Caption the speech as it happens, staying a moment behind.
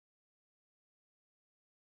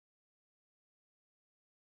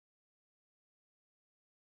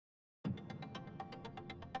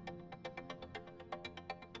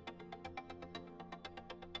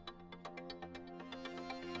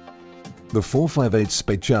The 458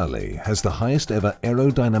 Speciale has the highest ever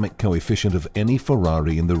aerodynamic coefficient of any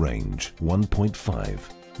Ferrari in the range, 1.5.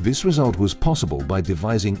 This result was possible by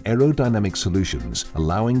devising aerodynamic solutions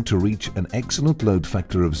allowing to reach an excellent load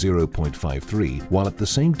factor of 0.53 while at the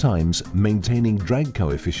same time maintaining drag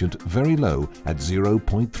coefficient very low at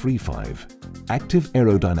 0.35. Active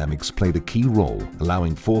aerodynamics played a key role,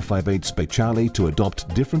 allowing 458 Speciale to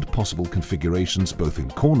adopt different possible configurations both in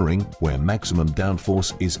cornering, where maximum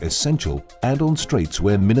downforce is essential, and on straights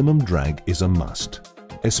where minimum drag is a must.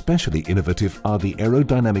 Especially innovative are the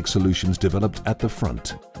aerodynamic solutions developed at the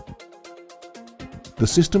front. The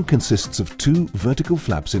system consists of two vertical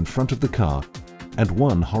flaps in front of the car and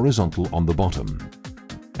one horizontal on the bottom.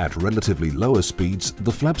 At relatively lower speeds,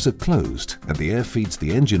 the flaps are closed and the air feeds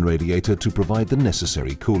the engine radiator to provide the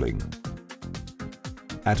necessary cooling.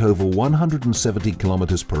 At over 170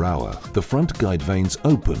 km per hour, the front guide vanes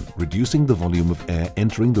open, reducing the volume of air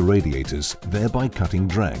entering the radiators, thereby cutting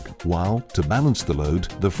drag, while, to balance the load,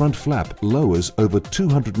 the front flap lowers over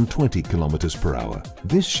 220 km per hour.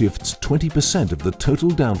 This shifts 20% of the total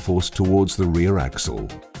downforce towards the rear axle.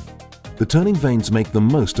 The turning vanes make the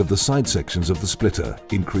most of the side sections of the splitter,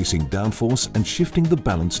 increasing downforce and shifting the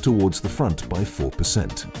balance towards the front by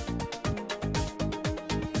 4%.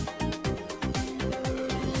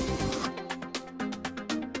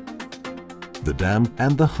 The dam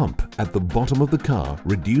and the hump at the bottom of the car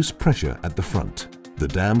reduce pressure at the front. The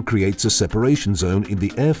dam creates a separation zone in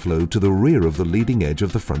the airflow to the rear of the leading edge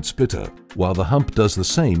of the front splitter, while the hump does the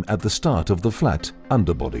same at the start of the flat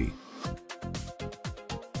underbody.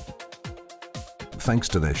 Thanks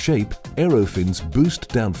to their shape, aerofins boost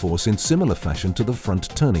downforce in similar fashion to the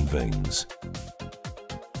front turning vanes.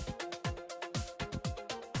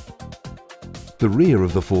 The rear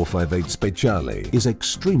of the 458 Speciale is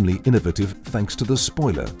extremely innovative thanks to the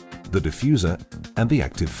spoiler, the diffuser and the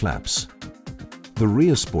active flaps. The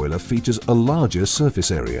rear spoiler features a larger surface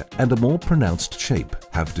area and a more pronounced shape,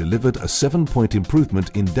 have delivered a 7-point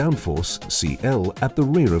improvement in downforce CL at the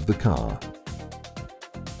rear of the car.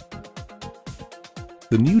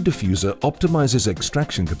 The new diffuser optimizes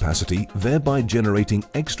extraction capacity, thereby generating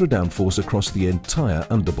extra downforce across the entire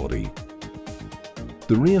underbody.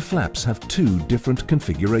 The rear flaps have two different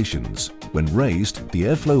configurations. When raised, the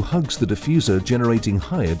airflow hugs the diffuser, generating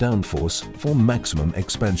higher downforce for maximum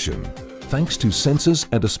expansion. Thanks to sensors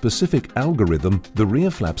and a specific algorithm, the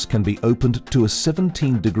rear flaps can be opened to a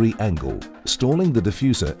 17-degree angle, stalling the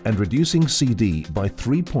diffuser and reducing CD by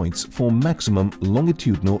 3 points for maximum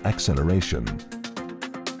longitudinal acceleration.